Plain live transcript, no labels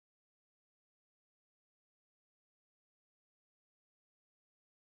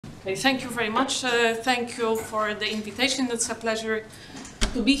Okay, thank you very much. Thank you for the invitation. It's a pleasure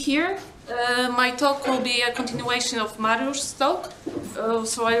to be here. My talk will be a continuation of Mariusz's talk.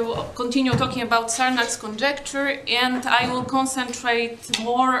 So I will continue talking about Sarnak's conjecture, and I will concentrate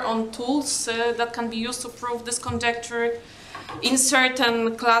more on tools that can be used to prove this conjecture in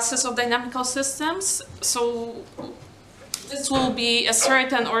certain classes of dynamical systems. So this will be a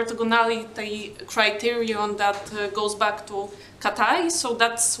certain orthogonality criterion that goes back to Katai. So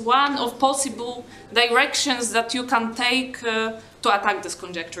that's one of possible directions that you can take to attack this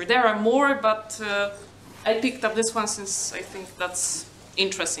conjecture. There are more, but I picked up this one since I think that's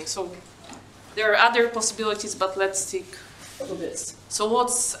interesting. So there are other possibilities, but let's stick to this. So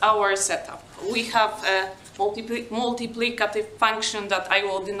what's our setup? We have a multiplicative function that I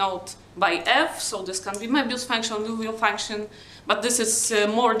will denote by f. So this can be Möbius function, Liouville function, but this is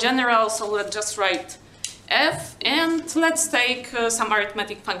more general, so let's just write f, and let's take some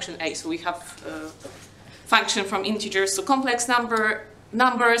arithmetic function a. So we have function from integers to complex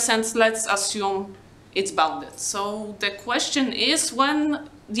numbers, and let's assume it's bounded. So the question is when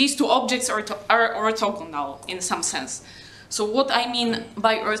these two objects are orthogonal in some sense. So what I mean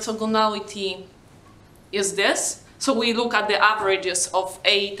by orthogonality is this. So we look at the averages of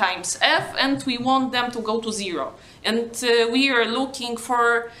a times f, and we want them to go to 0. And we are looking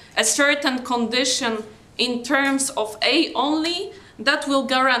for a certain condition in terms of a only that will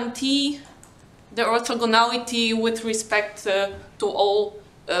guarantee the orthogonality with respect to all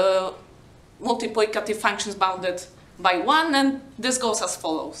multiplicative functions bounded by 1, and this goes as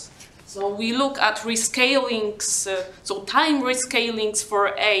follows. So we look at rescalings, so time rescalings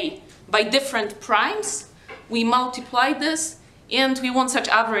for a by different primes. We multiply this, and we want such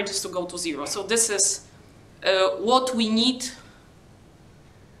averages to go to 0. So this is what we need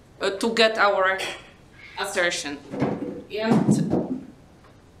to get our assertion. And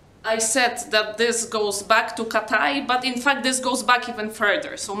I said that this goes back to Katai, but in fact this goes back even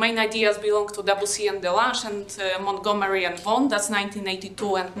further. So main ideas belong to Debussy and Delange and Montgomery and Vaughan. That's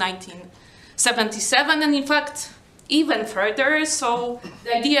 1982 and 1977, and in fact even further. So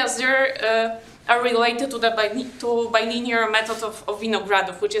the ideas there are related to the bilinear method of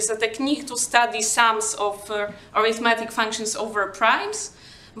Vinogradov, which is a technique to study sums of arithmetic functions over primes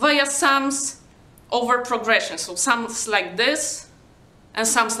via sums over progression. So sums like this and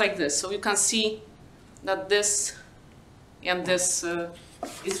sums like this. So you can see that this and this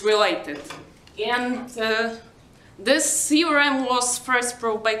is related. And this theorem was first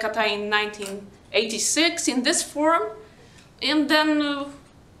proved by Katai in 1986 in this form. And then,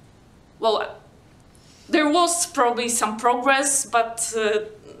 well, there was probably some progress, but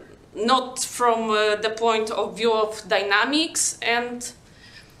not from the point of view of dynamics. And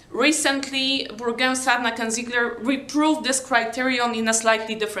recently, Bourgain, Sarnak, and Ziegler reproved this criterion in a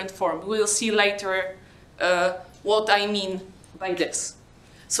slightly different form. We'll see later what I mean by this.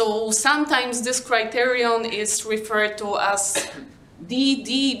 So sometimes this criterion is referred to as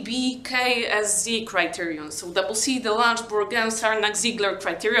DDBKSZ criterion. So Debussy, Delange, Bourgain, Sarnak, Ziegler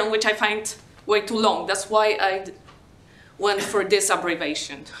criterion, which I find way too long. That's why I went for this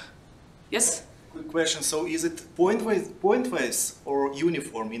abbreviation. Yes? Quick question. So is it pointwise or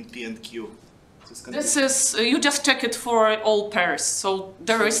uniform in P and Q? This is, you just check it for all pairs. So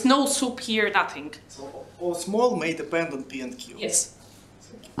there is no soup here, nothing. So O small may depend on P and Q. Yes.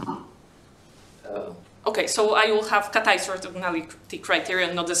 Okay, so I will have Katai's orthogonality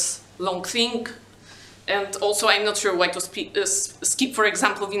criterion, not this long thing. And also, I'm not sure why to skip, for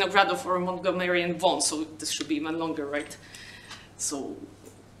example, Vinogradov or Montgomery and Vaughan, so this should be even longer, right? So,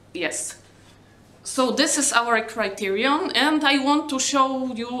 yes. So this is our criterion, and I want to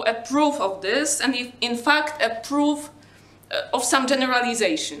show you a proof of this, and in fact, a proof of some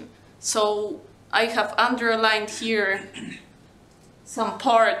generalization. So I have underlined here some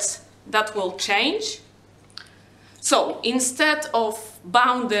parts that will change. So instead of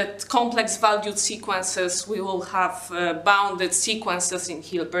bounded complex valued sequences, we will have bounded sequences in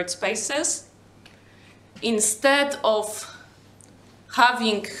Hilbert spaces. Instead of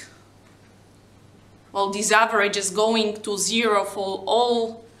having, well, these averages going to 0 for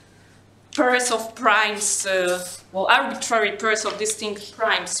all pairs of primes, well, arbitrary pairs of distinct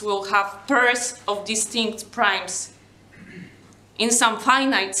primes, we'll have pairs of distinct primes in some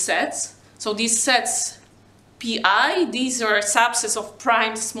finite sets. So these sets Pi, these are subsets of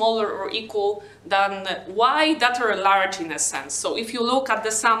primes smaller or equal than y that are large in a sense. So if you look at the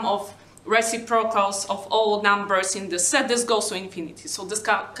sum of reciprocals of all numbers in the set, this goes to infinity. So this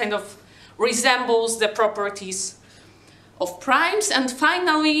kind of resembles the properties of primes. And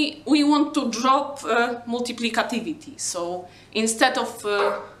finally, we want to drop multiplicativity. So instead of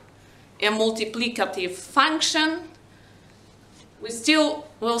a multiplicative function.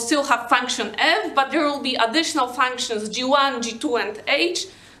 We'll still have function f, but there will be additional functions g1, g2, and h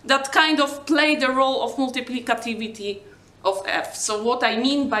that kind of play the role of multiplicativity of f. So what I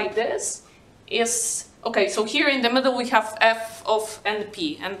mean by this is, okay, so here in the middle we have f of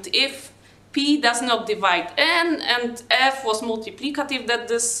np, and if p does not divide n and f was multiplicative, that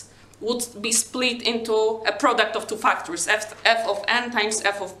this would be split into a product of two factors, f of n times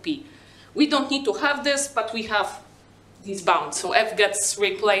f of p. We don't need to have this, but we have these bounds. So f gets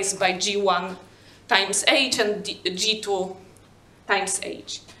replaced by g1 times h and g2 times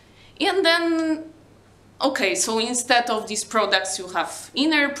h. And then, okay, so instead of these products, you have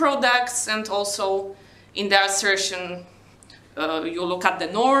inner products, and also in the assertion, you look at the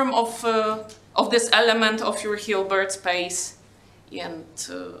norm of this element of your Hilbert space. And,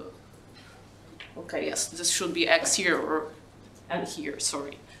 okay, yes, this should be x here or n here,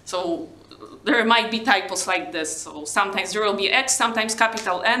 sorry. So there might be typos like this. So sometimes there will be x, sometimes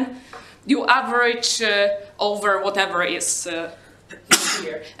capital N. You average over whatever is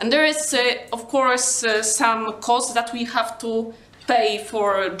here. And there is, of course, some cost that we have to pay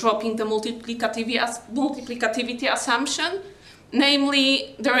for dropping the multiplicativity assumption.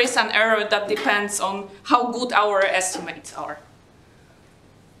 Namely, there is an error that depends on how good our estimates are.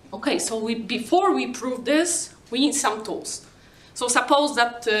 Okay, so before we prove this, we need some tools. So suppose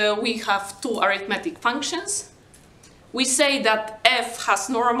that we have two arithmetic functions. We say that f has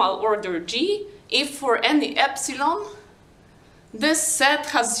normal order g if for any epsilon this set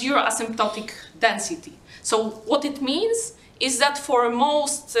has zero asymptotic density. So what it means is that for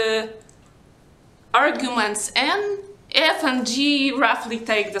most arguments n, f and g roughly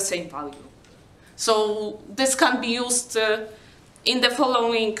take the same value. So this can be used in the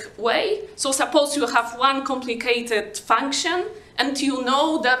following way. So suppose you have one complicated function and you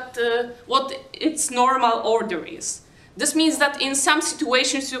know that what its normal order is. This means that in some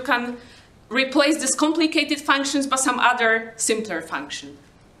situations you can replace these complicated functions by some other simpler function.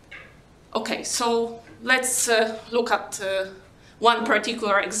 Okay, so let's look at one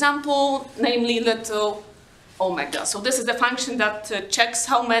particular example, namely little omega. So this is the function that checks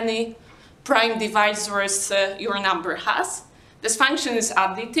how many prime divisors your number has. This function is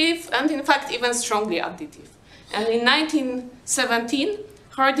additive, and in fact even strongly additive. And in 1917,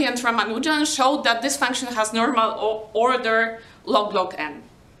 Hardy and Ramanujan showed that this function has normal order log n.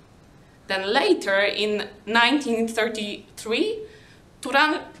 Then later, in 1933,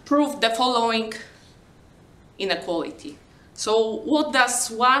 Turan proved the following inequality. So what does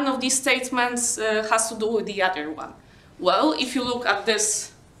one of these statements has to do with the other one? Well, if you look at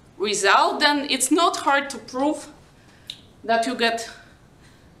this result, then it's not hard to prove that you get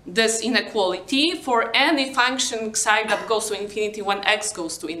this inequality for any function psi that goes to infinity when x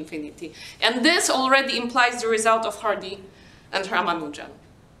goes to infinity. And this already implies the result of Hardy and Ramanujan.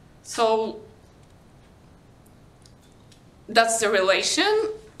 So that's the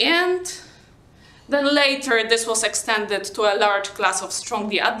relation. And then later this was extended to a large class of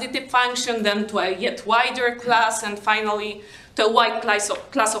strongly additive function, then to a yet wider class, and finally to a wide class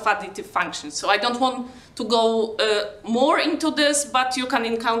of additive functions. So I don't want to go more into this, but you can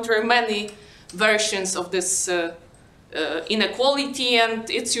encounter many versions of this inequality, and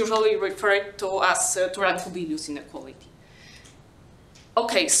it's usually referred to as Turan-Kubilius inequality.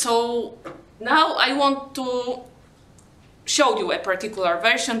 Okay, so now I want to show you a particular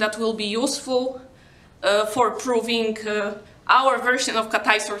version that will be useful for proving our version of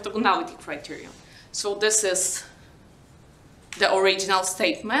Katai's orthogonality criterion. So this is the original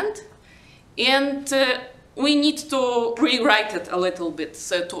statement, and we need to rewrite it a little bit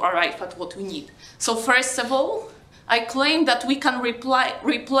to arrive at what we need. So first of all, I claim that we can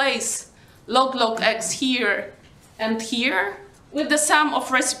replace log x here and here with the sum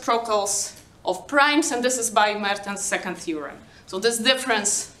of reciprocals of primes, and this is by Mertens' second theorem. So this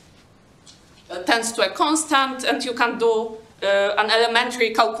difference tends to a constant, and you can do an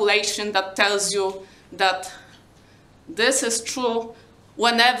elementary calculation that tells you that this is true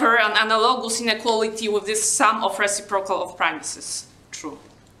whenever an analogous inequality with this sum of reciprocal of primes is true.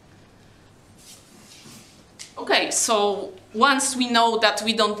 Okay, so once we know that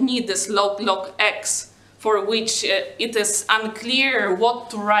we don't need this log x, for which it is unclear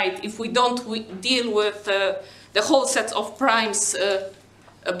what to write if we don't deal with the whole set of primes,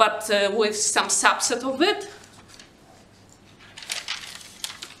 but with some subset of it.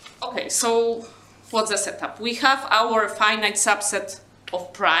 Okay, so what's the setup? We have our finite subset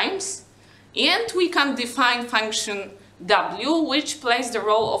of primes, and we can define function W, which plays the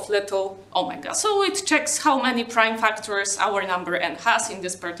role of little omega. So it checks how many prime factors our number n has in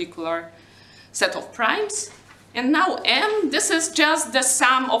this particular set of primes. And now m, this is just the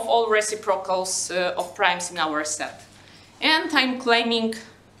sum of all reciprocals of primes in our set. And I'm claiming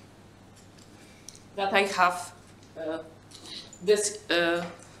that I have this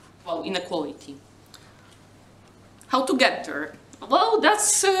inequality. How to get there? Well,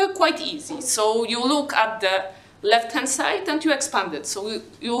 that's quite easy. So you look at the left-hand side and you expand it. So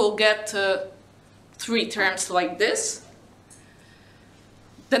you will get 3 terms like this.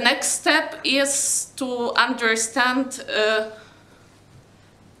 The next step is to understand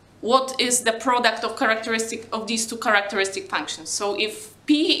what is the product of these 2 characteristic functions. So if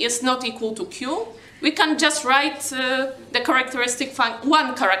P is not equal to Q, we can just write the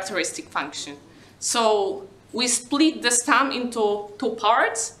one characteristic function. So we split the sum into 2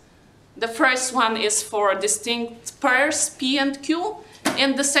 parts. The first one is for distinct pairs P and Q,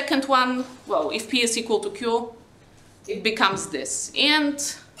 and the second one, well, if P is equal to Q, it becomes this.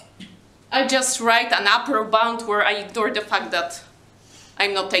 And I just write an upper bound where I ignore the fact that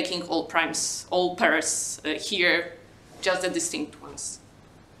I'm not taking all primes, all pairs here, just the distinct ones.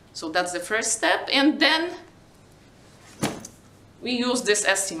 So that's the first step, and then we use this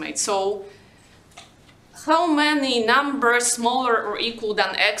estimate. So how many numbers smaller or equal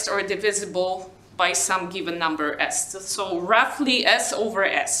than x are divisible by some given number s? So roughly s over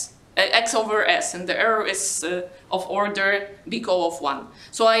s, x over s, and the error is of order big O of 1.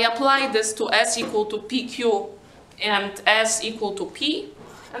 So I apply this to s equal to pq and s equal to p,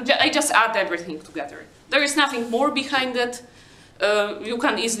 and I just add everything together. There is nothing more behind it. You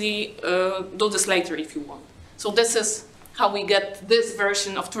can easily do this later if you want. So this is how we get this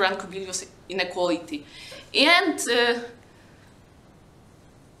version of Turan-Kubilius inequality. And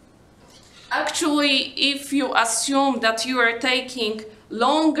actually, if you assume that you are taking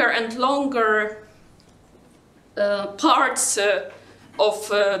longer and longer parts of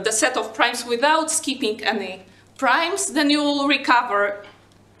the set of primes without skipping any primes, then you will recover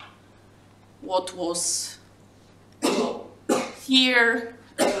what was here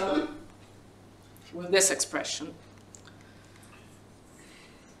with this expression.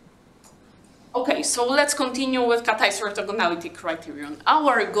 Okay, so let's continue with Katai's orthogonality criterion.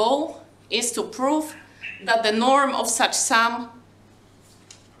 Our goal is to prove that the norm of such sum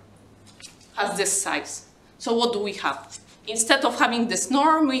has this size. So what do we have? Instead of having this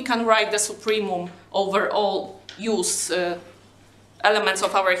norm, we can write the supremum over all use elements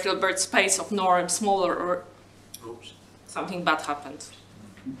of our Hilbert space of norm smaller or something bad happened.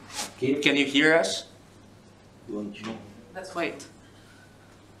 Can you hear us? Let's wait.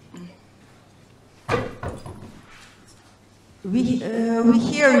 We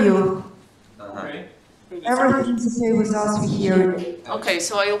hear you. Everything's okay with us, we hear you. Okay,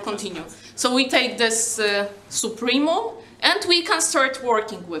 so I will continue. So we take this supremum and we can start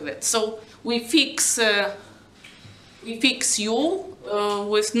working with it. So we fix u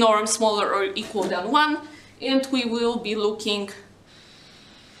with norm smaller or equal than 1, and we will be looking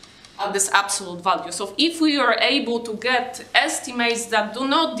at this absolute value. So if we are able to get estimates that do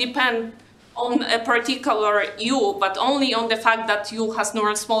not depend on a particular u, but only on the fact that u has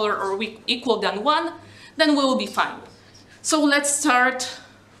norm smaller or equal than 1, then we will be fine. So let's start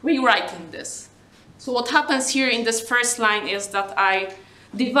rewriting this. So what happens here in this first line is that I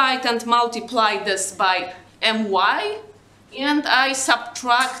divide and multiply this by my, and I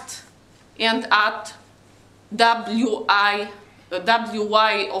subtract and add wy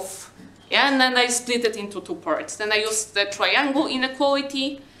of n, and I split it into 2 parts. Then I use the triangle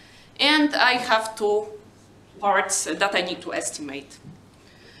inequality, and I have 2 parts that I need to estimate.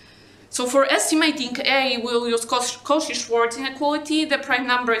 So for estimating A, we'll use Cauchy-Schwarz inequality, the prime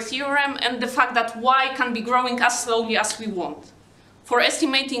number theorem, and the fact that y can be growing as slowly as we want. For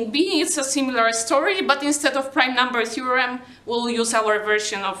estimating B, it's a similar story, but instead of prime number theorem, we'll use our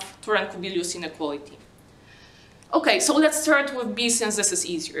version of Turan-Kubilius inequality. Okay, so let's start with B since this is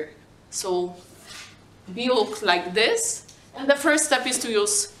easier. So B looks like this, and the first step is to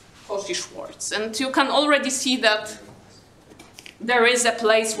use Cauchy-Schwarz. And you can already see that there is a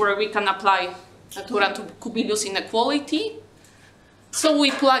place where we can apply a Turan-Kubilius inequality. So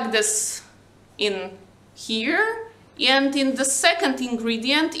we plug this in here, and in the second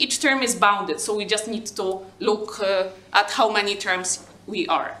ingredient, each term is bounded. So we just need to look at how many terms we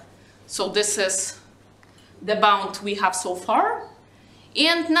are. So this is the bound we have so far.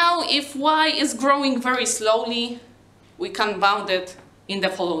 And now if y is growing very slowly, we can bound it in the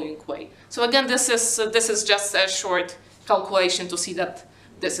following way. So again, this is just a short calculation to see that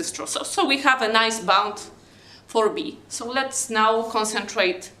this is true. So we have a nice bound for B. So let's now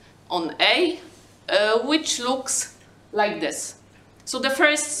concentrate on A, which looks like this. So the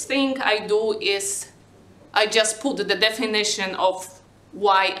first thing I do is I just put the definition of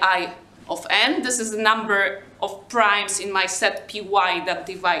yi of n. This is the number of primes in my set py that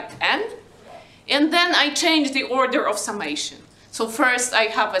divide n. And then I change the order of summation. So first I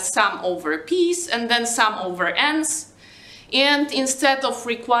have a sum over p's and then sum over n's. And instead of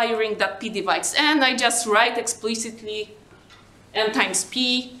requiring that p divides n, I just write explicitly n times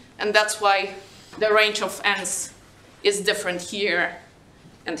p. And that's why the range of n's is different here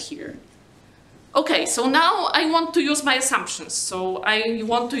and here. Okay, so now I want to use my assumptions. So I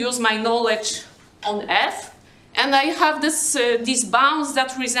want to use my knowledge on F, and I have these bounds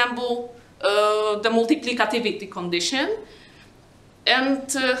that resemble the multiplicativity condition.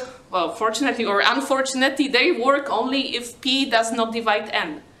 And, well, fortunately or unfortunately, they work only if P does not divide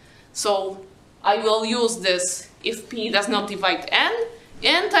N. So I will use this if P does not divide N,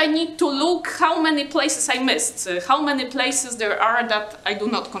 and I need to look how many places I missed, how many places there are that I do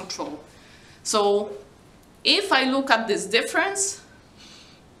not control. So if I look at this difference,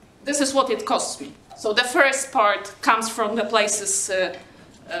 this is what it costs me. So the first part comes from the places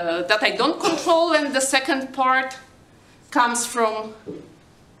that I don't control, and the second part comes from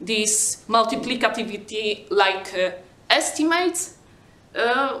these multiplicativity-like estimates.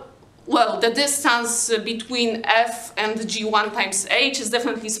 Well, the distance between f and g1 times h is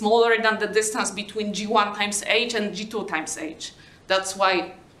definitely smaller than the distance between g1 times h and g2 times h. That's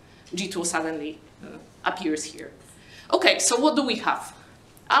why g2 suddenly appears here. Okay, so what do we have?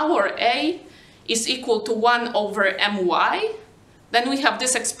 Our a is equal to 1 over my. Then we have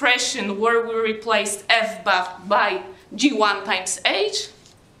this expression where we replaced f by g1 times h.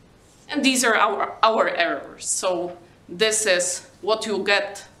 And these are our errors. So this is what you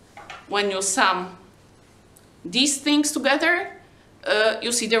get when you sum these things together.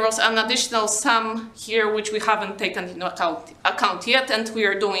 You see there was an additional sum here which we haven't taken into account yet, and we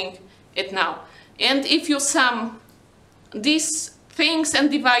are doing it now. And if you sum these things and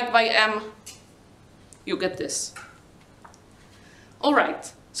divide by m, you get this. All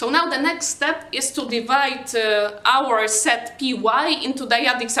right, so now the next step is to divide our set py into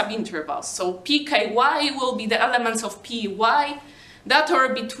dyadic subintervals. So pky will be the elements of py that are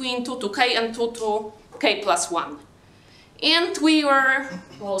between 2 to k and 2 to k plus 1. And we are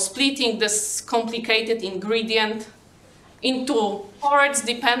splitting this complicated ingredient into parts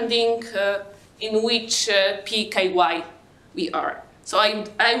depending in which pky we are. So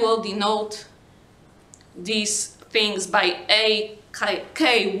I will denote these things by a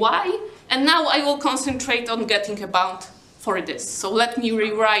ky, and now I will concentrate on getting a bound for this. So let me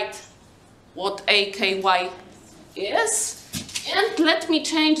rewrite what a ky is, and let me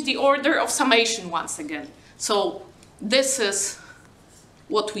change the order of summation once again. So this is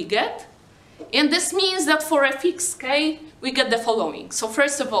what we get, and this means that for a fixed k, we get the following. So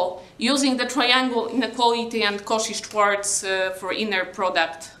first of all, using the triangle inequality and Cauchy-Schwarz for inner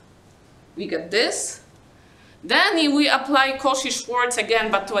product, we get this. Then we apply Cauchy-Schwarz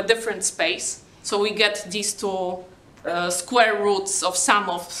again, but to a different space. So we get these two square roots of sum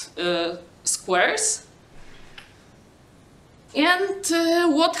of squares. And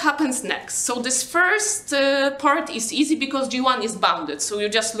what happens next? So this first part is easy because G1 is bounded. So you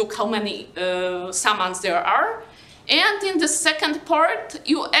just look how many summands there are. And in the second part,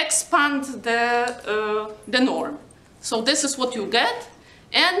 you expand the norm. So this is what you get.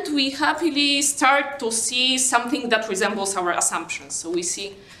 And we happily start to see something that resembles our assumptions. So we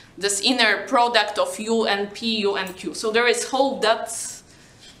see this inner product of u and p, u and q. So there is hope that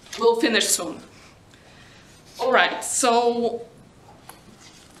we'll finish soon. All right, so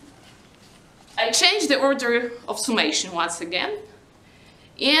I changed the order of summation once again.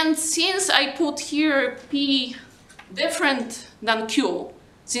 And since I put here p different than q,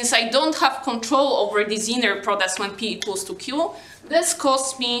 since I don't have control over these inner products when p equals to q, this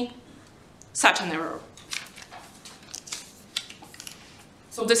costs me such an error.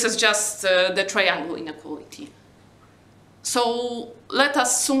 So this is just the triangle inequality. So let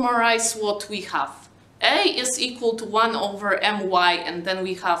us summarize what we have. A is equal to 1 over my, and then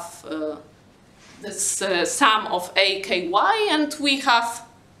we have this sum of a ky, and we have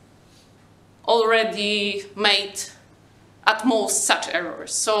already made at most such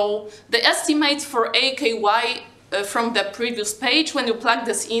errors. So the estimates for a ky from the previous page, when you plug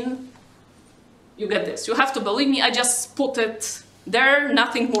this in, you get this. You have to believe me, I just put it there,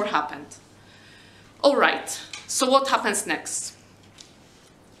 nothing more happened. All right, so what happens next?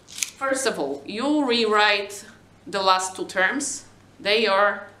 First of all, you rewrite the last two terms. They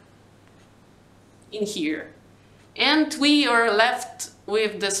are in here. And we are left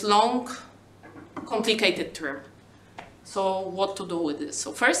with this long, complicated term. So what to do with this?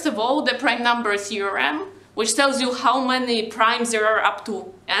 So first of all, the prime number theorem, which tells you how many primes there are up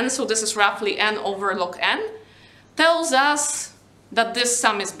to n, so this is roughly n over log n, tells us that this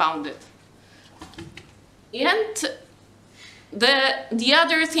sum is bounded. And the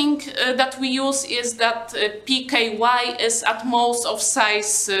other thing that we use is that pky is at most of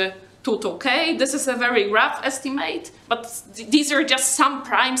size 2 to k. This is a very rough estimate, but these are just some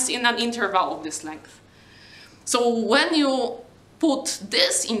primes in an interval of this length. So when you put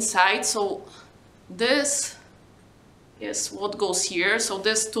this inside, so this is what goes here, so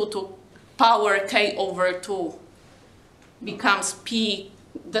this 2 to power k over 2 becomes p,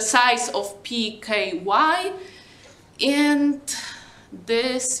 the size of pky, and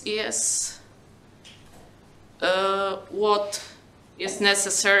this is what is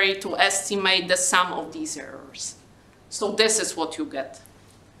necessary to estimate the sum of these errors. So this is what you get.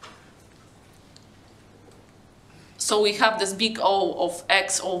 So we have this big O of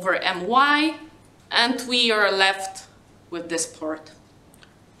x over my, and we are left with this part.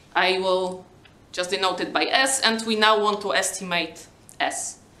 I will just denote it by s, and we now want to estimate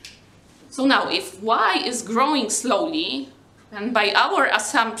s. So now, if y is growing slowly, and by our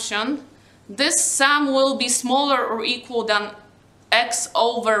assumption, this sum will be smaller or equal than x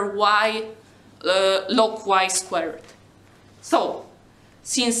over y log y squared. So,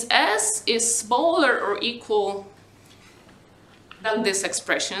 since s is smaller or equal than this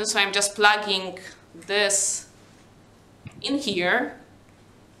expression, so I'm just plugging this in here,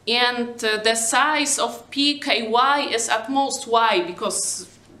 and the size of pky is at most y, because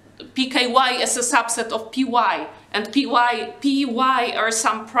pky is a subset of py, and py are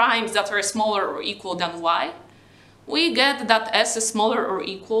some primes that are smaller or equal than y. We get that s is smaller or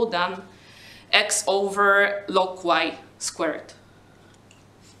equal than x over log y squared.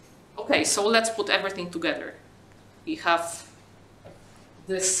 Okay, so let's put everything together. We have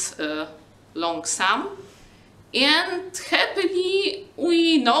this long sum, and happily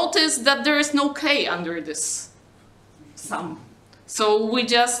we notice that there is no k under this sum. So we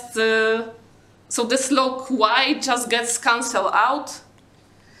just, so this log y just gets cancelled out.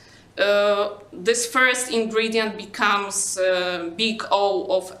 This first ingredient becomes big O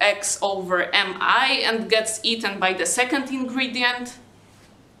of x over mi and gets eaten by the second ingredient.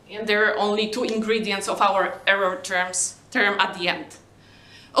 And there are only two ingredients of our error term at the end.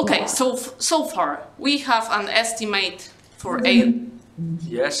 Okay, so far we have an estimate for A.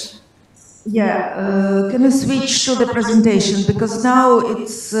 Yes. Yeah, can you switch to the presentation, because now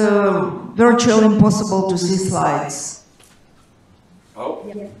it's virtually impossible to see slides. Oh.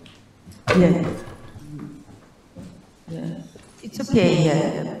 Yeah. Yeah. It's okay,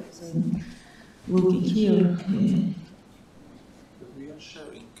 yeah. Looking here. Yeah.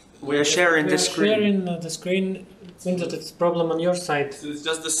 We are sharing the screen. Sharing the screen. It means that it's a problem on your side. So it's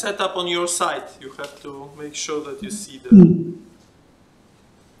just the setup on your side. You have to make sure that you see the...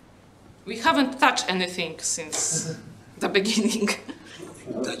 We haven't touched anything since the beginning.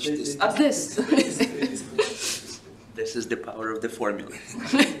 Touch this. At this. This is the power of the formula.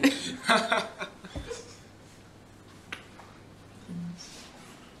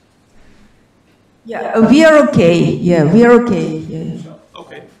 Yeah, we are okay. Yeah, we are okay. Yeah.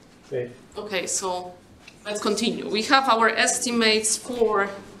 Okay. Okay. Okay, so let's continue. We have our estimates for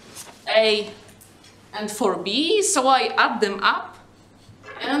A and for B, so I add them up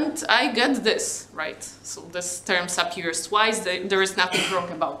and I get this, right? So this term appears twice, there is nothing wrong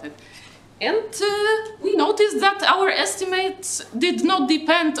about it. And we noticed that our estimates did not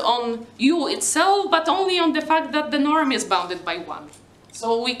depend on U itself, but only on the fact that the norm is bounded by 1.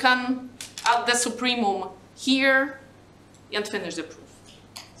 So we can add the supremum here and finish the proof.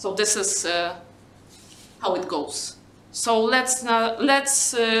 So this is how it goes. So let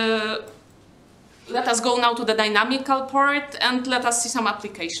us go now to the dynamical part and let us see some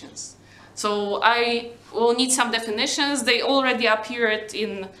applications. So I will need some definitions. They already appeared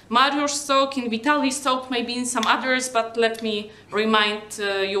in Mariusz's talk, in Vitaly's talk, maybe in some others, but let me remind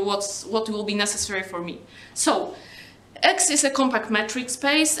you what will be necessary for me. So X is a compact metric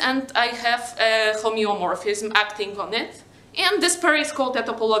space, and I have a homeomorphism acting on it. And this pair is called a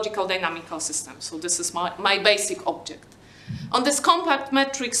topological dynamical system. So this is my basic object. On this compact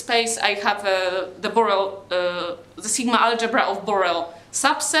metric space, I have the sigma algebra of Borel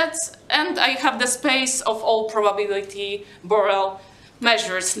subsets, and I have the space of all probability Borel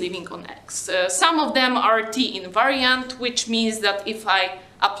measures living on X. Some of them are T invariant, which means that if I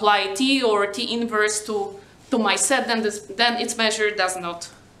apply T or T inverse to my set, then its measure does not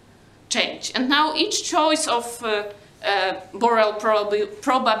change. And now each choice of Borel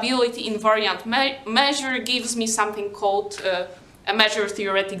probability invariant measure gives me something called a measure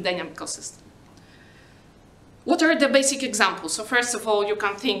theoretic dynamical system. What are the basic examples? So first of all, you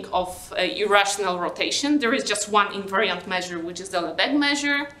can think of irrational rotation. There is just one invariant measure, which is the Lebesgue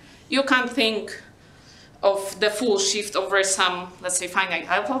measure. You can think of the full shift over some, let's say, finite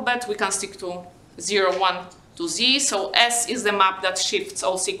alphabet. We can stick to 0, 1 to z. So S is the map that shifts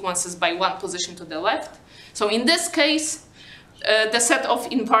all sequences by one position to the left. So in this case, the set of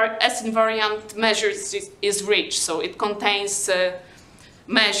S invariant measures is rich. So it contains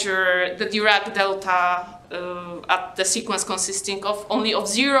measure the Dirac delta at the sequence consisting of only of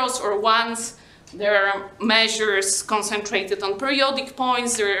zeros or ones. There are measures concentrated on periodic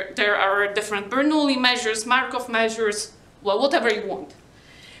points. There are different Bernoulli measures, Markov measures, well, whatever you want.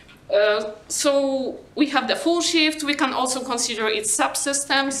 So we have the full shift. We can also consider its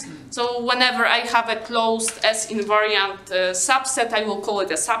subsystems. So whenever I have a closed S-invariant subset, I will call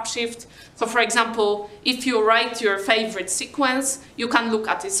it a subshift. So for example, if you write your favorite sequence, you can look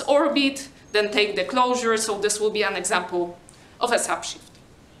at its orbit, then take the closure. So this will be an example of a subshift.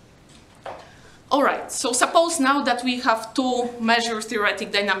 All right, so suppose now that we have two measure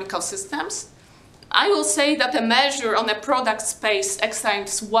theoretic dynamical systems. I will say that a measure on a product space x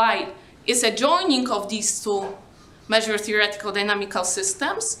times y is a joining of these two measure theoretical dynamical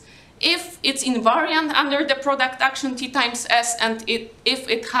systems if it's invariant under the product action t times s and if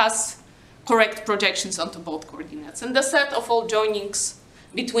it has correct projections onto both coordinates. And the set of all joinings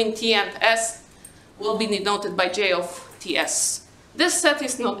between t and s will be denoted by j of ts. This set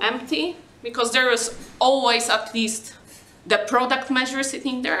is not empty because there is always at least the product measure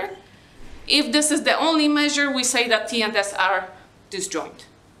sitting there. If this is the only measure, we say that T and S are disjoint.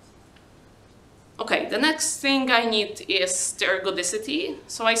 Okay, the next thing I need is the ergodicity.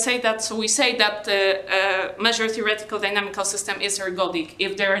 So we say that the measure theoretical dynamical system is ergodic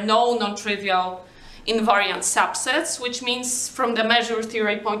if there are no non-trivial invariant subsets, which means from the measure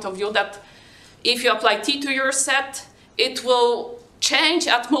theory point of view that if you apply T to your set, it will change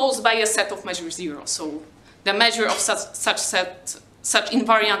at most by a set of measure zero. So the measure of such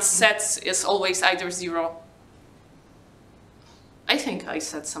invariant sets is always either zero. I think I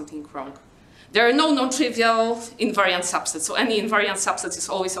said something wrong. There are no non-trivial invariant subsets, so any invariant subset is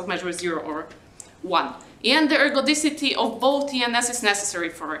always of measure 0 or 1. And the ergodicity of both T and S is necessary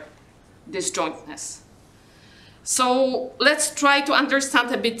for disjointness. So let's try to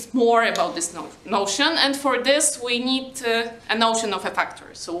understand a bit more about this notion, and for this we need a notion of a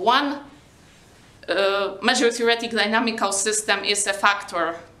factor. So one measure theoretic dynamical system is a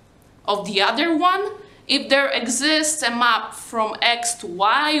factor of the other one if there exists a map from x to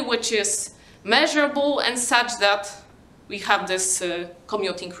y which is measurable and such that we have this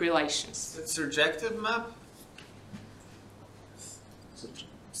commuting relations. It's surjective map?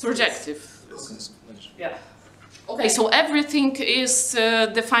 Surjective. Yeah. Okay, so everything is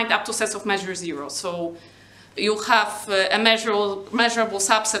defined up to sets of measure 0. So you have a measurable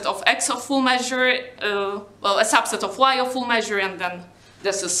subset of x of full measure, well, a subset of y of full measure, and then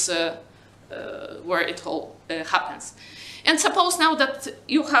this is where it all happens. And suppose now that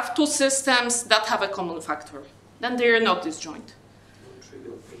you have two systems that have a common factor, then they are not disjoint.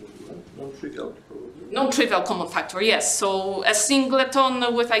 Non-trivial common factor, yes. So a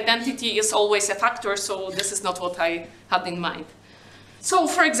singleton with identity is always a factor, so this is not what I had in mind. So,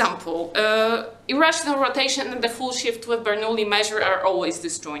 for example, irrational rotation and the full shift with Bernoulli measure are always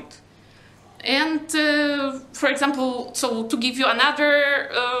disjoint. And, for example, so to give you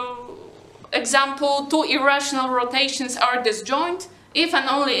another example, two irrational rotations are disjoint if and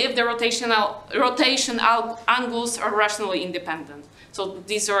only if the rotation angles are rationally independent. So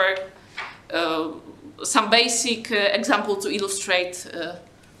these are some basic examples to illustrate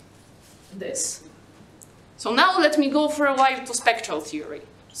this. So now let me go for a while to spectral theory.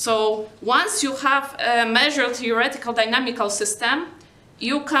 So once you have a measure theoretical dynamical system,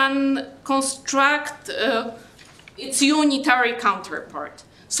 you can construct its unitary counterpart.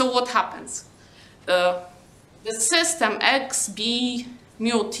 So what happens? The system x, b,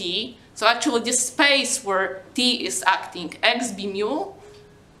 mu, t, so actually this space where t is acting, x, b, mu,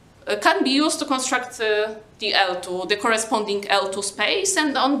 can be used to construct the L2, the corresponding L2 space,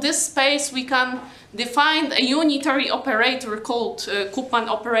 and on this space we can define a unitary operator called Koopman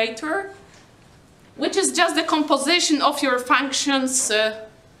operator, which is just the composition of your functions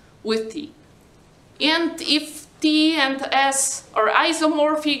with t. And if t and s are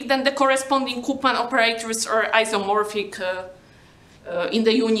isomorphic, then the corresponding Koopman operators are isomorphic in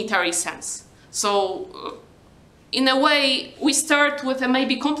the unitary sense. So in a way, we start with a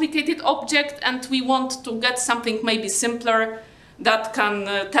maybe complicated object and we want to get something maybe simpler that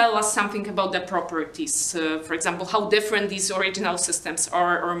can tell us something about the properties. For example, how different these original systems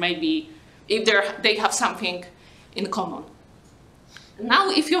are, or maybe if they have something in common.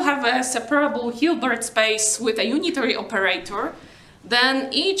 Now, if you have a separable Hilbert space with a unitary operator,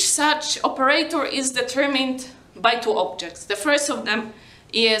 then each such operator is determined by two objects. The first of them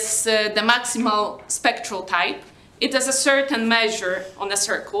is the maximal spectral type. It has a certain measure on a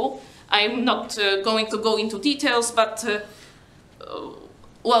circle. I'm not going to go into details, but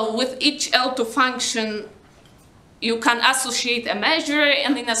well, with each L2 function, you can associate a measure,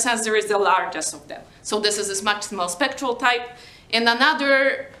 and in a sense, there is the largest of them. So this is this maximal spectral type. And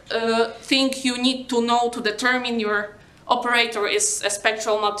another thing you need to know to determine your operator is a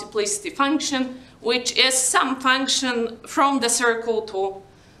spectral multiplicity function, which is some function from the circle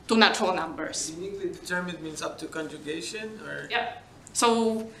to natural numbers. Uniquely determined means up to conjugation, or? Yeah.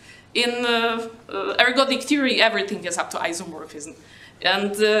 So in ergodic theory, everything is up to isomorphism.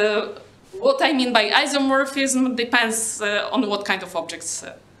 And what I mean by isomorphism depends on what kind of objects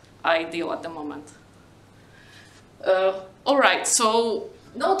I deal at the moment. All right, so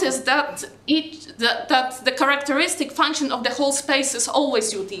notice that that the characteristic function of the whole space is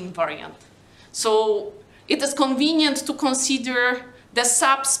always UT invariant. So it is convenient to consider the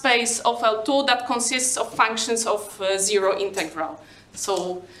subspace of L2 that consists of functions of zero integral.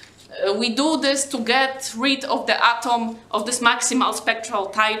 So we do this to get rid of the atom of this maximal spectral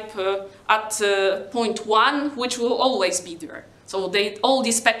type at point 1, which will always be there. So all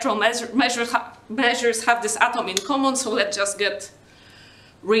these spectral measures have this atom in common, so let's just get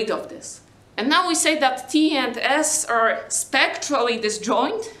rid of this. And now we say that T and S are spectrally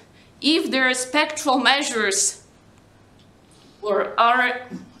disjoint if their spectral measures are,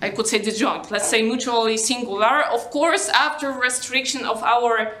 I could say, disjoint, let's say mutually singular, of course, after restriction of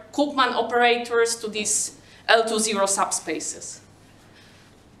our Koopman operators to these L2-0 subspaces.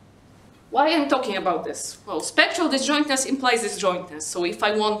 Why am I talking about this? Well, spectral disjointness implies disjointness. So if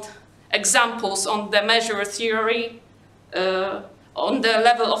I want examples on the measure theory, on the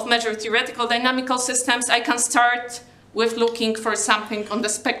level of measure theoretical dynamical systems, I can start with looking for something on the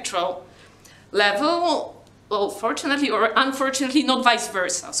spectral level. Well, fortunately or unfortunately, not vice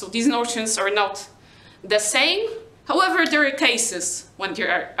versa. So these notions are not the same. However, there are cases when they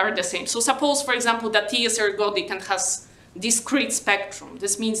are the same. So suppose, for example, that T is ergodic and has discrete spectrum.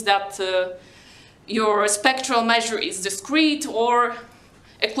 This means that your spectral measure is discrete, or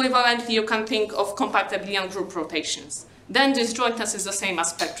equivalently, you can think of compact abelian group rotations. Then disjointness is the same as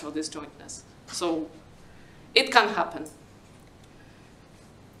spectral disjointness. So it can happen.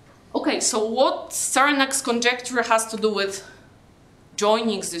 Okay, so what Sarnak's conjecture has to do with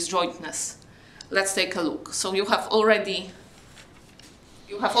joining disjointness? Let's take a look. So you have already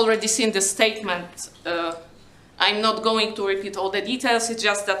seen the statement. I'm not going to repeat all the details. It's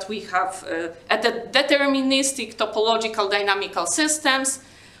just that we have a deterministic topological dynamical systems,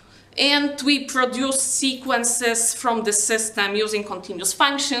 and we produce sequences from the system using continuous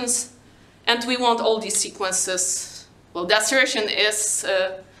functions, and we want all these sequences. Well, the assertion is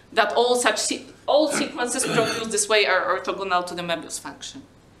that all sequences produced this way are orthogonal to the Möbius function.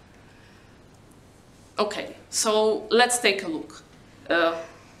 Okay, so let's take a look.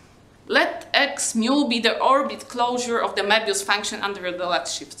 Let x mu be the orbit closure of the Möbius function under the let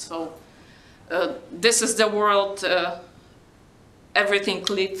shift. So this is the world everything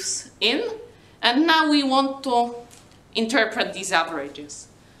lives in, and now we want to interpret these averages.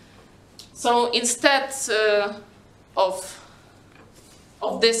 So instead of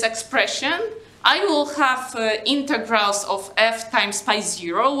this expression, I will have integrals of f times pi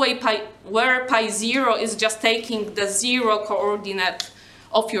 0, where pi 0 is just taking the 0 coordinate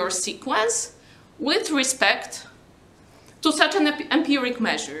of your sequence with respect to such an empiric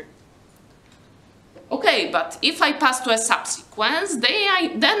measure. Okay, but if I pass to a subsequence,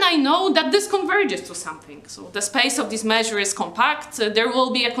 then I know that this converges to something. So the space of this measure is compact. There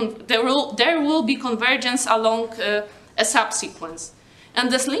will be convergence along a subsequence. And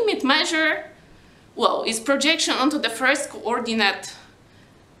this limit measure, well, its projection onto the first coordinate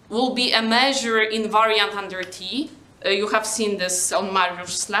will be a measure invariant under T. You have seen this on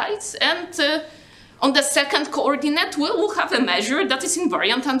Mariusz slides. And on the second coordinate, we will have a measure that is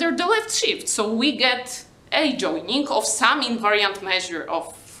invariant under the left shift. So we get a joining of some invariant measure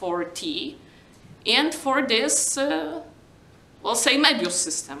for T and for this, we'll say, Möbius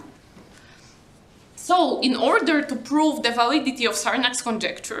system. So in order to prove the validity of Sarnak's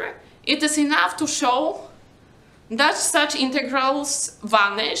conjecture, it is enough to show that such integrals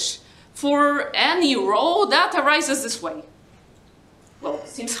vanish for any row that arises this way. Well, it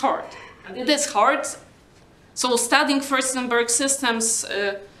seems hard, and it is hard. So studying Furstenberg systems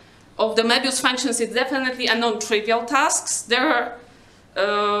of the Möbius functions is definitely a non-trivial task. There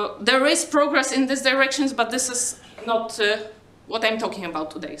is progress in these directions, but this is not what I'm talking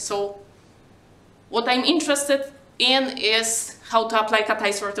about today. So what I'm interested in is how to apply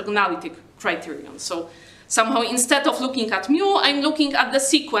Katai's orthogonality criterion. So somehow, instead of looking at mu, I'm looking at the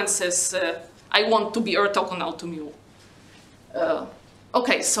sequences I want to be orthogonal to mu.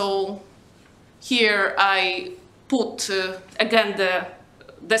 Okay, so here I put again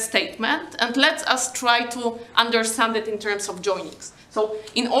the statement, and let us try to understand it in terms of joinings. So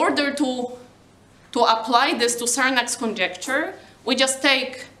in order to apply this to Sarnak's conjecture, we just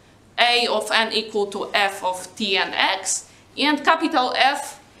take A of n equal to f of t and x, and capital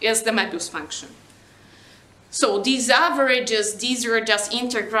F is the Möbius function. So these averages, these are just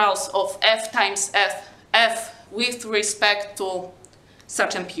integrals of f times f with respect to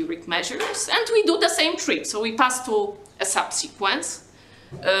such empiric measures, and we do the same trick. So we pass to a subsequence.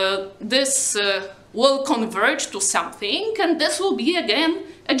 This will converge to something, and this will be again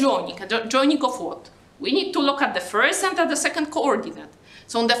a joining of what? We need to look at the first and at the second coordinate.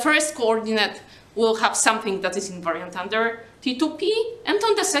 So on the first coordinate, we'll have something that is invariant under T2P, and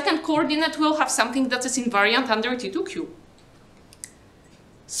on the second coordinate, we'll have something that is invariant under T2Q.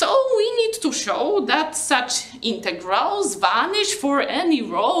 So we need to show that such integrals vanish for any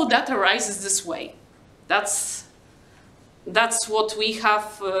row that arises this way. That's what we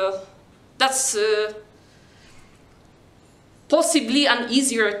have. That's possibly an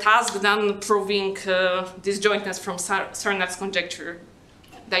easier task than proving disjointness from Sarnak's conjecture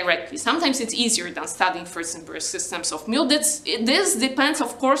directly. Sometimes it's easier than studying Furstenberg systems of mu. This depends,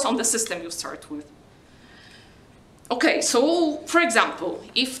 of course, on the system you start with. Okay, so for example,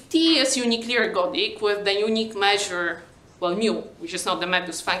 if T is uniquely ergodic with the unique measure, well, mu, which is not the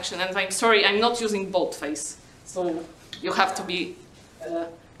Möbius function, and I'm sorry, I'm not using boldface, so you have to be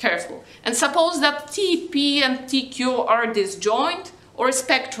careful. And suppose that TP and TQ are disjoint or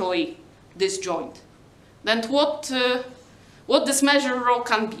spectrally disjoint, then what this measure row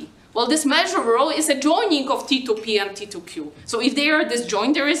can be? Well, this measure row is a joining of T2P and T2Q. So if they are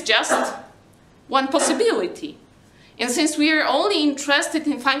disjoint, there is just one possibility. And since we are only interested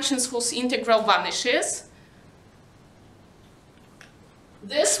in functions whose integral vanishes,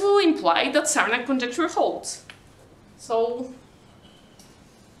 this will imply that Sarnak conjecture holds. So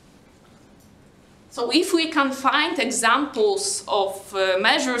if we can find examples of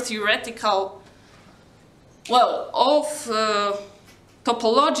measure theoretical, well, of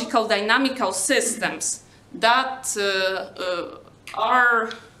topological dynamical systems that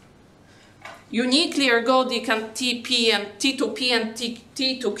are uniquely ergodic and TP and T2P and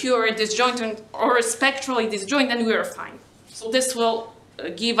T2Q are disjoint or spectrally disjoint, then we are fine. So this will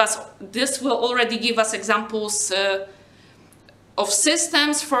already give us examples of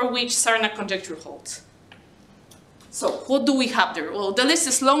systems for which Sarnak conjecture holds. So what do we have there? Well, the list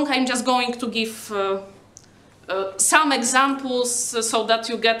is long. I'm just going to give some examples so that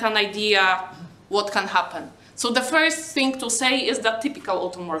you get an idea what can happen. So the first thing to say is that typical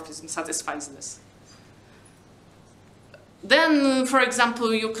automorphism satisfies this. Then, for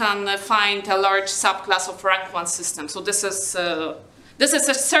example, you can find a large subclass of rank 1 system. So this is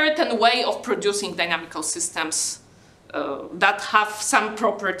a certain way of producing dynamical systems that have some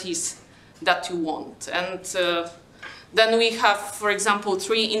properties that you want. And then we have, for example,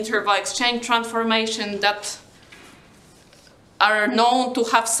 3 interval exchange transformation that are known to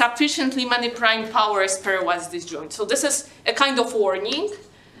have sufficiently many prime powers pairwise disjoint. So this is a kind of warning,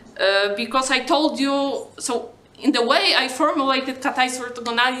 because I told you, so in the way I formulated Katai's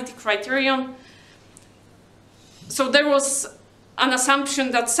orthogonality criterion, so there was an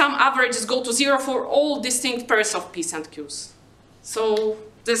assumption that some averages go to 0 for all distinct pairs of P's and Q's. So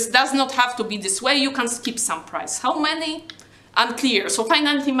this does not have to be this way. You can skip some price. How many? Unclear. So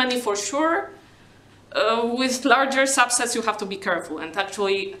finitely many for sure. With larger subsets, you have to be careful. And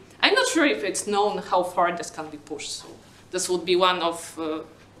actually, I'm not sure if it's known how far this can be pushed. So this would be one of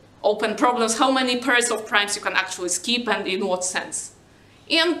open problems. How many pairs of primes you can actually skip and in what sense?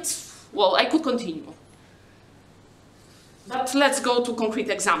 And, well, I could continue. But let's go to concrete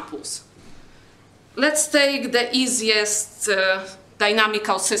examples. Let's take the easiest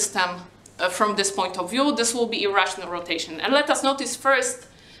dynamical system from this point of view. This will be irrational rotation. And let us notice first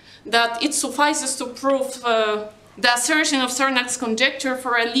that it suffices to prove the assertion of Sarnak's conjecture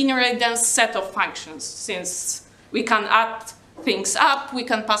for a linearly dense set of functions. Since we can add things up, we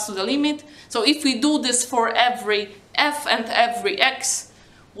can pass to the limit. So if we do this for every f and every x,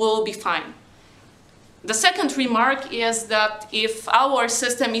 will be fine. The second remark is that if our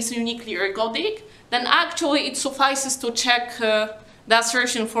system is uniquely ergodic, then actually it suffices to check the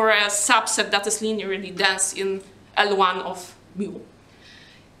assertion for a subset that is linearly dense in L1 of mu.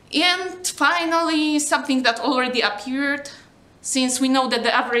 And finally, something that already appeared, since we know that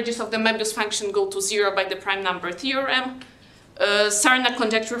the averages of the Möbius function go to 0 by the prime number theorem, Sarnak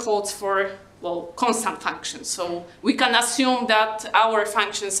conjecture holds for, well, constant functions. So we can assume that our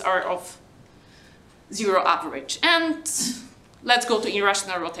functions are of 0 average. And let's go to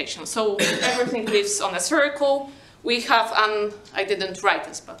irrational rotation. So everything lives on a circle. We have an, I didn't write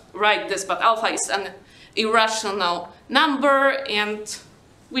this, but alpha is an irrational number, and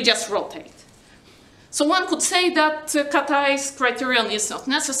we just rotate. So one could say that Katai's criterion is not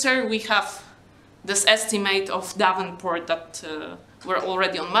necessary. We have this estimate of Davenport that were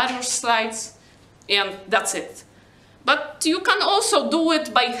already on Mariusz's slides, and that's it. But you can also do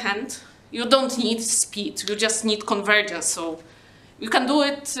it by hand. You don't need speed, you just need convergence. So you can do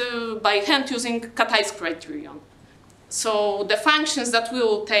it by hand using Katai's criterion. So the functions that we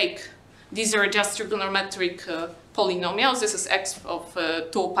will take, these are just trigonometric polynomials. This is x of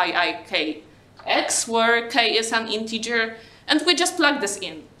 2 pi I k x, where k is an integer, and we just plug this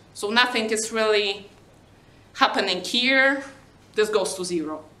in. So nothing is really happening here. This goes to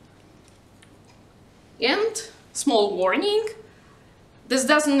 0. And small warning, this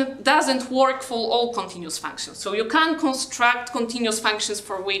doesn't work for all continuous functions. So you can construct continuous functions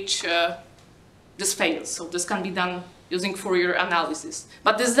for which this fails. So this can be done using Fourier analysis.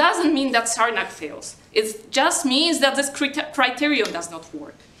 But this doesn't mean that Sarnak fails. It just means that this criterion does not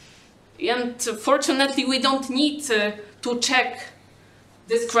work. And fortunately, we don't need to check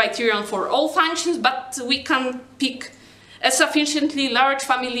this criterion for all functions, but we can pick a sufficiently large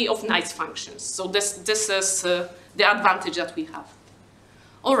family of nice functions. So this is the advantage that we have.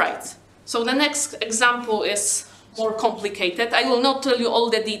 All right, so the next example is more complicated. I will not tell you all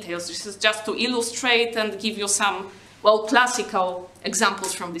the details. This is just to illustrate and give you some, well, classical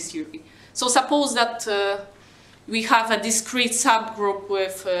examples from this theory. So suppose that we have a discrete subgroup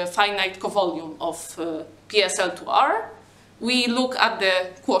with a finite covolume of PSL to R. We look at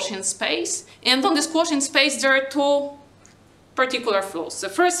the quotient space, and on this quotient space there are two particular flows. The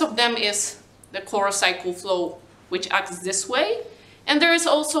first of them is the core cycle flow, which acts this way, and there is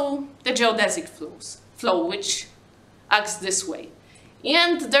also the geodesic flow, which acts this way.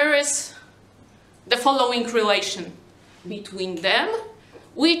 And there is the following relation between them,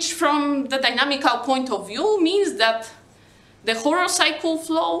 which from the dynamical point of view means that the horocycle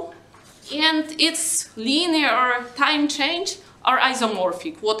flow and its linear time change are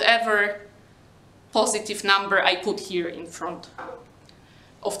isomorphic, whatever positive number I put here in front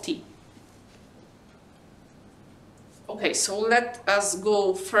of t. Okay, so let us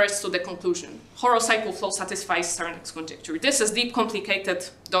go first to the conclusion. Horocycle flow satisfies Sarnak's conjecture. This is deep, complicated,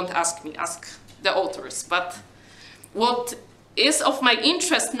 don't ask me, ask the authors. But what is of my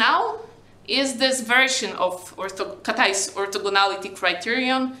interest now is this version of Katai's orthogonality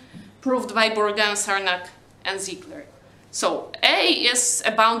criterion proved by Bourgain, Sarnak, and Ziegler. So A is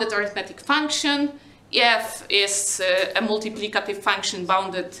a bounded arithmetic function, F is a multiplicative function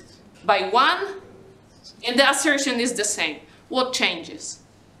bounded by 1, and the assertion is the same. What changes?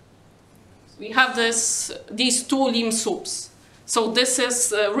 We have these two lim subs. So this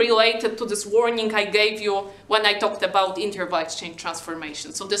is related to this warning I gave you when I talked about interval exchange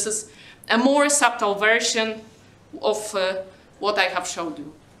transformation. So this is a more subtle version of what I have showed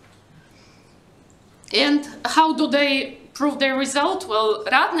you. And how do they prove their result? Well,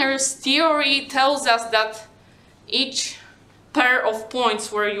 Radner's theory tells us that each pair of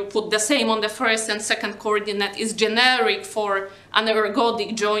points where you put the same on the first and second coordinate is generic for an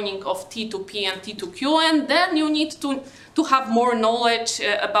ergodic joining of T to P and T to Q, and then you need to have more knowledge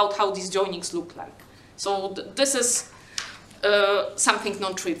about how these joinings look like. So this is something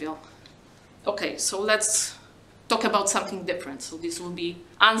non-trivial. Okay, so let's talk about something different. So this will be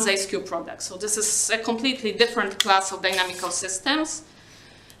Anzei's Q product. So this is a completely different class of dynamical systems.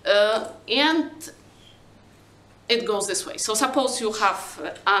 And it goes this way. So suppose you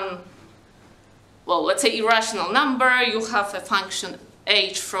have well, let's say irrational number. You have a function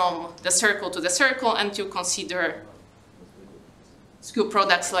h from the circle to the circle, and you consider skew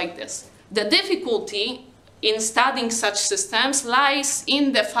products like this. The difficulty in studying such systems lies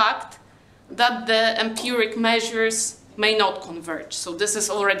in the fact that the empiric measures may not converge. So this is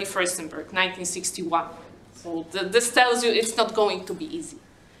already Furstenberg, 1961. So this tells you it's not going to be easy.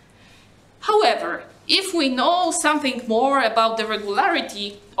 However, if we know something more about the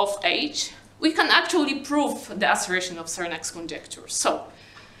regularity of H, we can actually prove the assertion of Sarnak's conjecture. So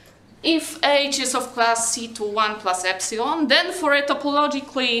if H is of class C to 1 plus epsilon, then for a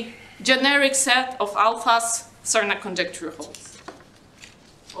topologically generic set of alphas, Sarnak conjecture holds.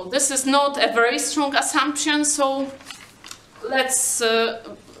 Well, this is not a very strong assumption, so let's.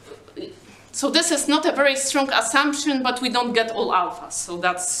 So this is not a very strong assumption, but we don't get all alphas. So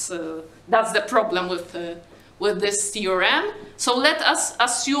that's the problem with this theorem. So let us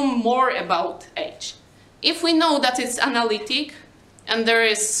assume more about H. If we know that it's analytic, and there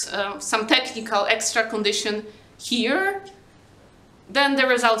is some technical extra condition here, then the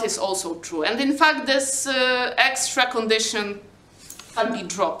result is also true. And in fact, this extra condition can be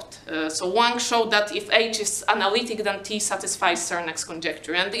dropped. So Wang showed that if H is analytic, then T satisfies Sarnak's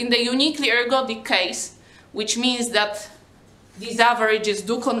conjecture. And in the uniquely ergodic case, which means that these averages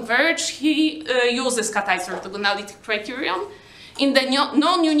do converge, he uses Katai's orthogonality criterion. In the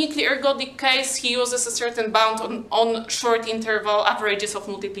non-uniquely ergodic case, he uses a certain bound on short interval averages of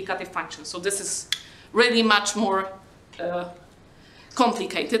multiplicative functions. So this is really much more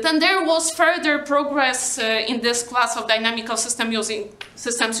complicated. And there was further progress in this class of dynamical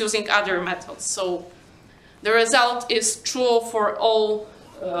systems using other methods. So the result is true for all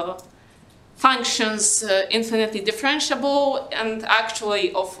functions infinitely differentiable, and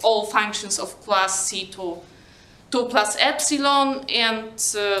actually of all functions of class C to 2 plus epsilon, and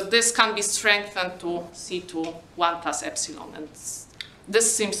this can be strengthened to C to 1 plus epsilon, and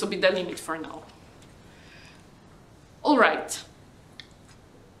this seems to be the limit for now. All right.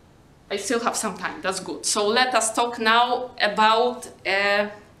 I still have some time, that's good. So let us talk now about a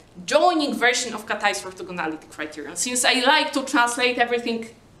joining version of Katai's orthogonality criterion. Since I like to translate everything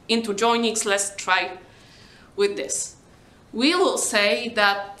into joinings, let's try with this. We will say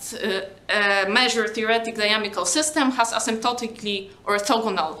that a measured theoretic dynamical system has asymptotically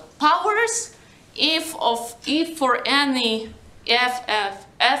orthogonal powers if for any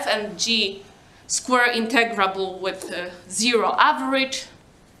f and g square integrable with zero average,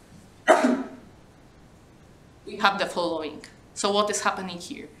 we have the following. So what is happening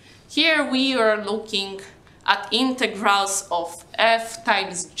here? Here we are looking at integrals of f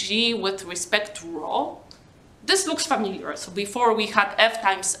times g with respect to rho. This looks familiar. So before we had f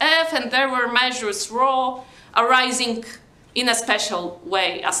times f, and there were measures rho arising in a special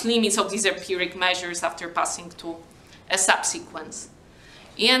way as limits of these empiric measures after passing to a subsequence.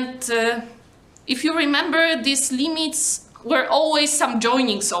 And if you remember, these limits were always some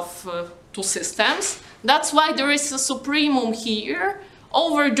joinings of two systems. That's why there is a supremum here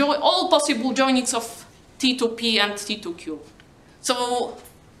over all possible joinings of T to P and T to Q. So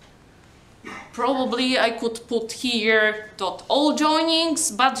probably I could put here dot all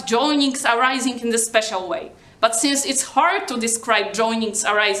joinings, but joinings arising in this special way. But since it's hard to describe joinings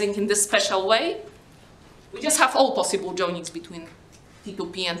arising in this special way, we just have all possible joinings between T to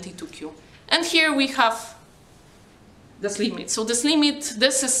P and T to Q. And here we have this limit. So this limit,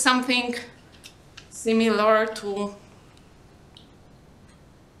 this is something similar to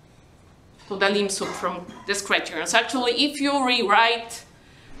the lim sub from this criterion. So actually, if you rewrite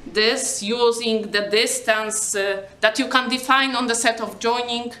this using the distance that you can define on the set of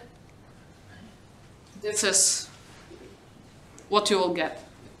joining, this is what you will get.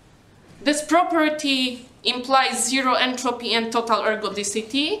 This property implies zero entropy and total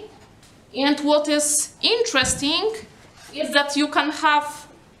ergodicity. And what is interesting is that you can have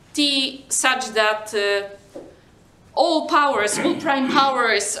T such that all powers, all prime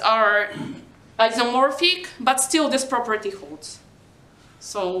powers are isomorphic, but still this property holds.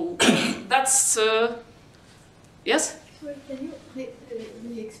 So that's, yes? Sorry, can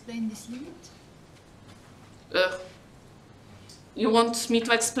you explain this limit? You want me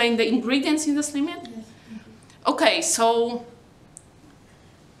to explain the ingredients in this limit? Yes. Okay, so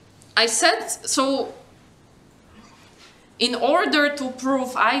I said, so in order to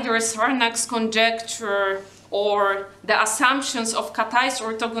prove either Sarnak's conjecture or the assumptions of Katai's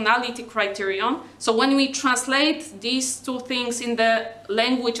orthogonality criterion, so when we translate these two things in the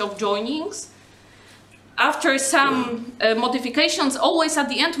language of joinings, after some modifications, always at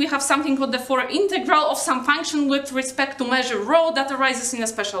the end we have something called the Fourier integral of some function with respect to measure rho that arises in a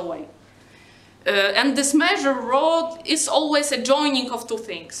special way. And this measure rho is always a joining of two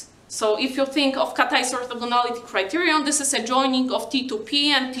things. So if you think of Katai's orthogonality criterion, this is a joining of T to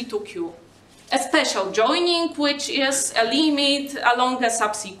P and T to Q. A special joining, which is a limit along a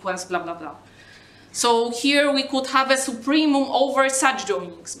subsequence, blah, blah, blah. So here we could have a supremum over such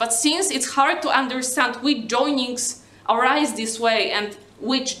joinings. But since it's hard to understand which joinings arise this way and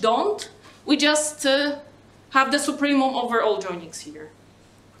which don't, we just have the supremum over all joinings here.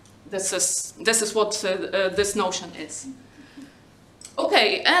 This is what this notion is.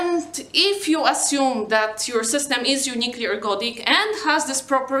 Okay, and if you assume that your system is uniquely ergodic and has this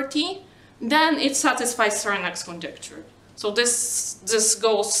property, then it satisfies Sarnak's conjecture. So this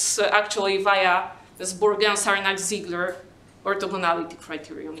goes actually via this Bourgain-Sarnak-Ziegler orthogonality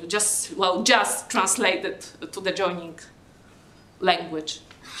criterion. You just translate it to the joining language.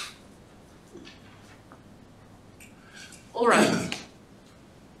 All right.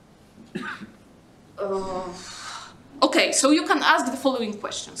 Okay, so you can ask the following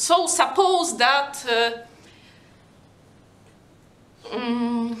question. So suppose that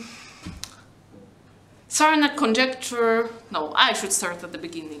Sarnak conjecture, no, I should start at the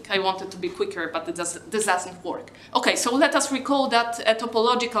beginning. I wanted to be quicker, but this doesn't work. Okay, so let us recall that a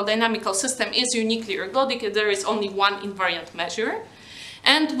topological dynamical system is uniquely ergodic if there is only one invariant measure.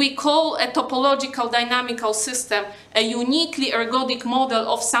 And we call a topological dynamical system a uniquely ergodic model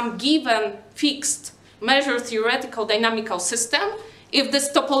of some given fixed measure theoretical dynamical system if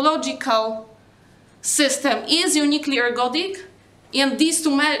this topological system is uniquely ergodic and these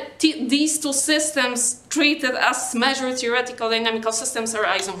two systems treated as measure theoretical dynamical systems are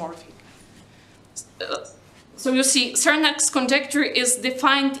isomorphic. So you see, Sarnak's conjecture is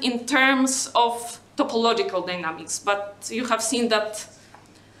defined in terms of topological dynamics, but you have seen that,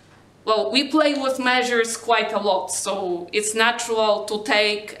 well, we play with measures quite a lot, so it's natural to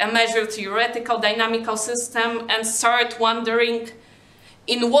take a measure theoretical dynamical system and start wondering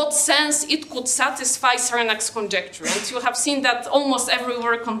in what sense it could satisfy Sarnak's conjecture. And you have seen that almost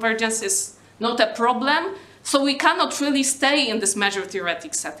everywhere convergence is not a problem, so we cannot really stay in this measure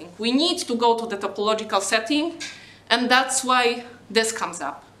theoretic setting. We need to go to the topological setting, and that's why this comes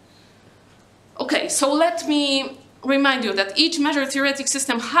up. Okay, so let me remind you that each measure theoretic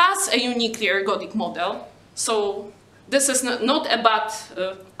system has a uniquely ergodic model, so this is not a bad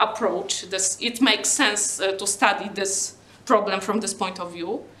approach. It makes sense to study this problem from this point of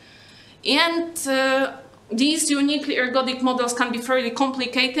view. And these uniquely ergodic models can be fairly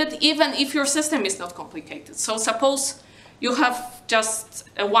complicated, even if your system is not complicated. So suppose you have just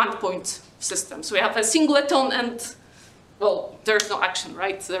a one-point system. So you have a singleton and, well, there's no action,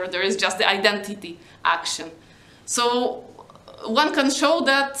 right? There is just the identity action. So one can show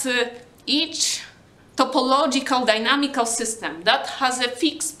that each topological dynamical system that has a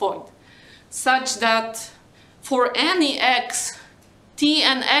fixed point, such that for any x, t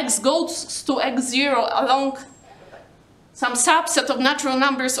and x goes to x0 along some subset of natural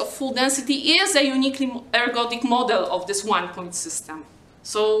numbers of full density, is a uniquely ergodic model of this one-point system.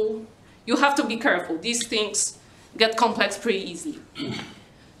 So you have to be careful. These things get complex pretty easily.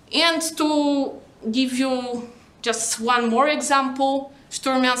 And to give you just one more example,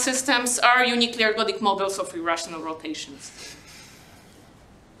 Sturmian systems are uniquely ergodic models of irrational rotations.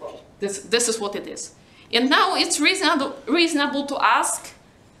 Well, this is what it is. And now it's reasonable to ask,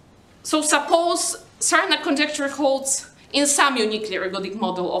 so suppose Sarnak conjecture holds in some uniquely ergodic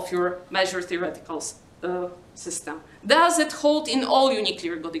model of your measure theoretical system. Does it hold in all uniquely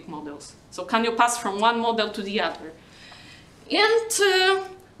ergodic models? So can you pass from one model to the other? And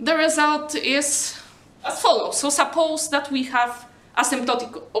the result is as follows. So suppose that we have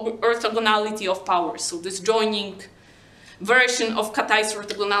asymptotic orthogonality of powers, so this joining version of Katai's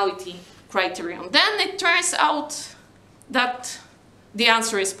orthogonality criterion. Then it turns out that the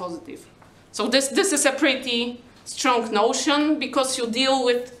answer is positive. So this is a pretty strong notion because you deal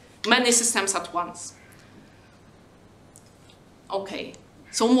with many systems at once. Okay,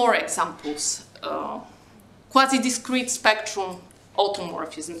 so more examples. Quasi-discrete spectrum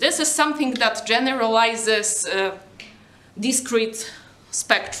automorphism. This is something that generalizes discrete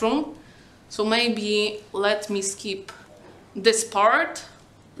spectrum. So maybe let me skip this part.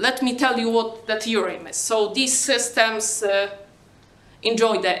 Let me tell you what the theorem is. So these systems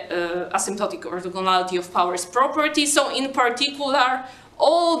enjoy the asymptotic orthogonality of powers property. So in particular,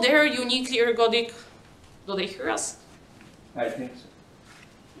 all their uniquely ergodic, do they hear us? I think so.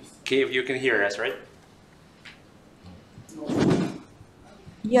 Okay, you can hear us, right?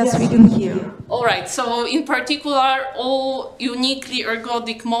 Yes, we can hear. All right, so in particular, all uniquely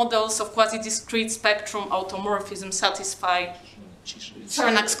ergodic models of quasi-discrete spectrum automorphism satisfy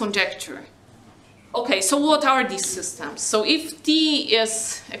Sarnak's conjecture. Okay, so what are these systems? So if T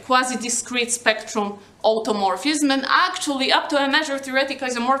is a quasi-discrete spectrum automorphism, and actually up to a measure theoretical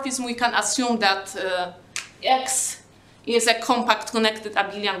isomorphism, we can assume that X is a compact connected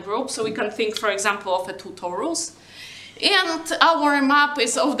abelian group. So we can think, for example, of a two torus. And our map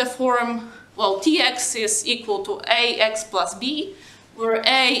is of the form, well, Tx is equal to Ax plus B, where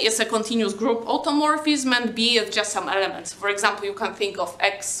A is a continuous group automorphism and B is just some elements. For example, you can think of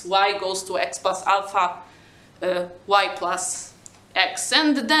X, Y goes to X plus alpha, Y plus X.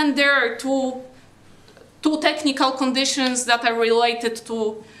 And then there are two technical conditions that are related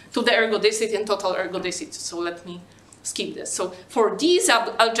to the ergodicity and total ergodicity. So let me skip this. So for these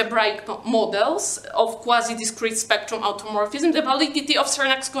algebraic models of quasi-discrete spectrum automorphism, the validity of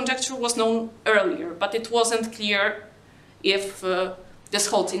Sarnak's conjecture was known earlier, but it wasn't clear if this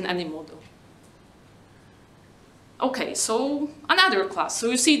holds in any model. Okay, so another class.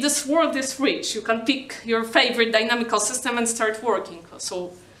 So you see, this world is rich. You can pick your favorite dynamical system and start working.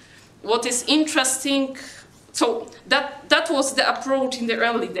 So what is interesting, so that was the approach in the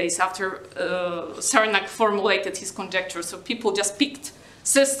early days after Sarnak formulated his conjecture. So people just picked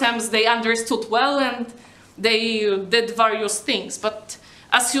systems they understood well and they did various things. But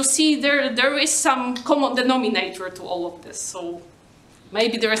as you see, there is some common denominator to all of this. So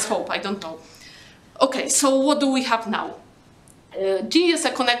maybe there is hope, I don't know. Okay, so what do we have now? G is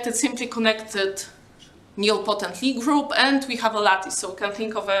a simply connected nilpotent Lie group, and we have a lattice. So we can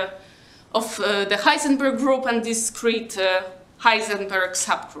think of the Heisenberg group and discrete Heisenberg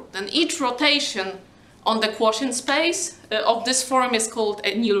subgroup. And each rotation on the quotient space of this form is called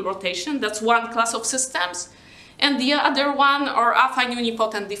a nil rotation. That's one class of systems. And the other one are affine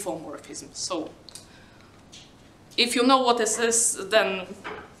unipotent diffeomorphisms. So if you know what this is, then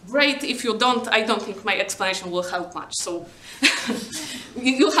great. If you don't, I don't think my explanation will help much. So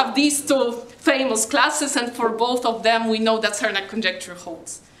you have these two famous classes, and for both of them, we know that Sarnak conjecture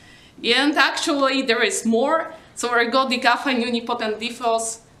holds. And actually, there is more. So ergodic affine unipotent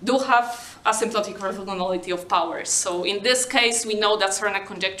diffeos do have asymptotic orthogonality of powers. So in this case, we know that Sarnak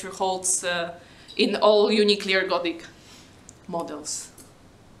conjecture holds in all uniquely ergodic models.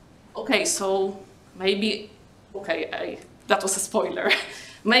 Okay, so maybe, okay, that was a spoiler.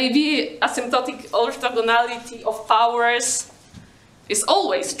 Maybe asymptotic orthogonality of powers is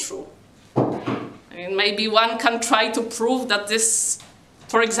always true. I mean, maybe one can try to prove that this,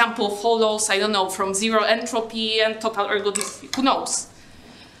 for example, follows, I don't know, from zero entropy and total ergodicity. Who knows?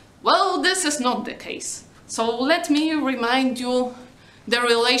 Well, this is not the case. So let me remind you the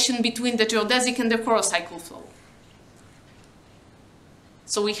relation between the geodesic and the horocycle flow.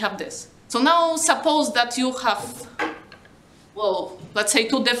 So we have this. So now suppose that you have, well, let's say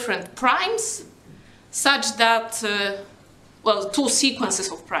two different primes, such that, well, two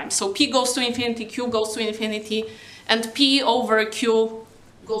sequences of primes. So P goes to infinity, Q goes to infinity, and P over Q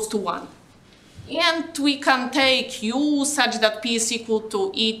goes to 1. And we can take U such that P is equal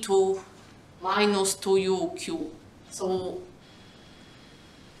to E2 minus 2UQ. So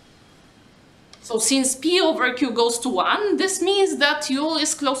since P over Q goes to 1, this means that U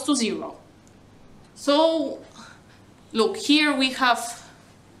is close to 0. So look, here we have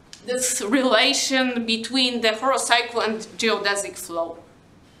this relation between the horocycle and geodesic flow.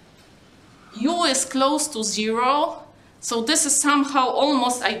 U is close to 0, so this is somehow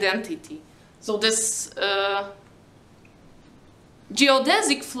almost identity. So this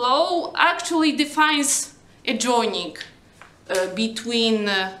geodesic flow actually defines a joining between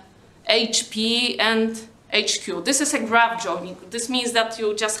HP and HQ. This is a graph joining. This means that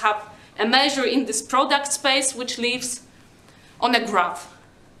you just have a measure in this product space which lives on a graph.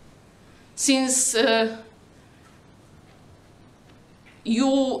 Since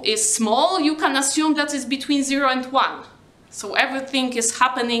U is small, you can assume that it's between 0 and 1. So everything is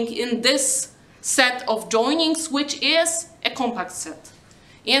happening in this set of joinings, which is a compact set.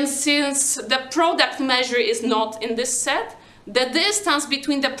 And since the product measure is not in this set, the distance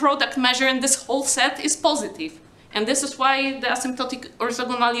between the product measure and this whole set is positive. And this is why the asymptotic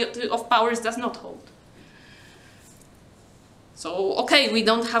orthogonality of powers does not hold. So, okay, we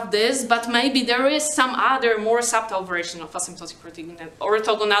don't have this, but maybe there is some other more subtle version of asymptotic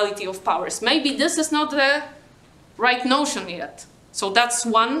orthogonality of powers. Maybe this is not the right notion yet. So that's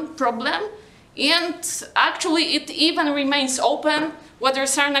one problem. And actually, it even remains open whether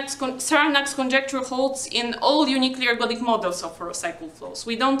Sarnak's conjecture holds in all uniquely ergodic models of horocycle flows.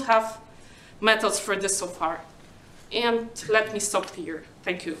 We don't have methods for this so far. And let me stop here.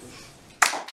 Thank you.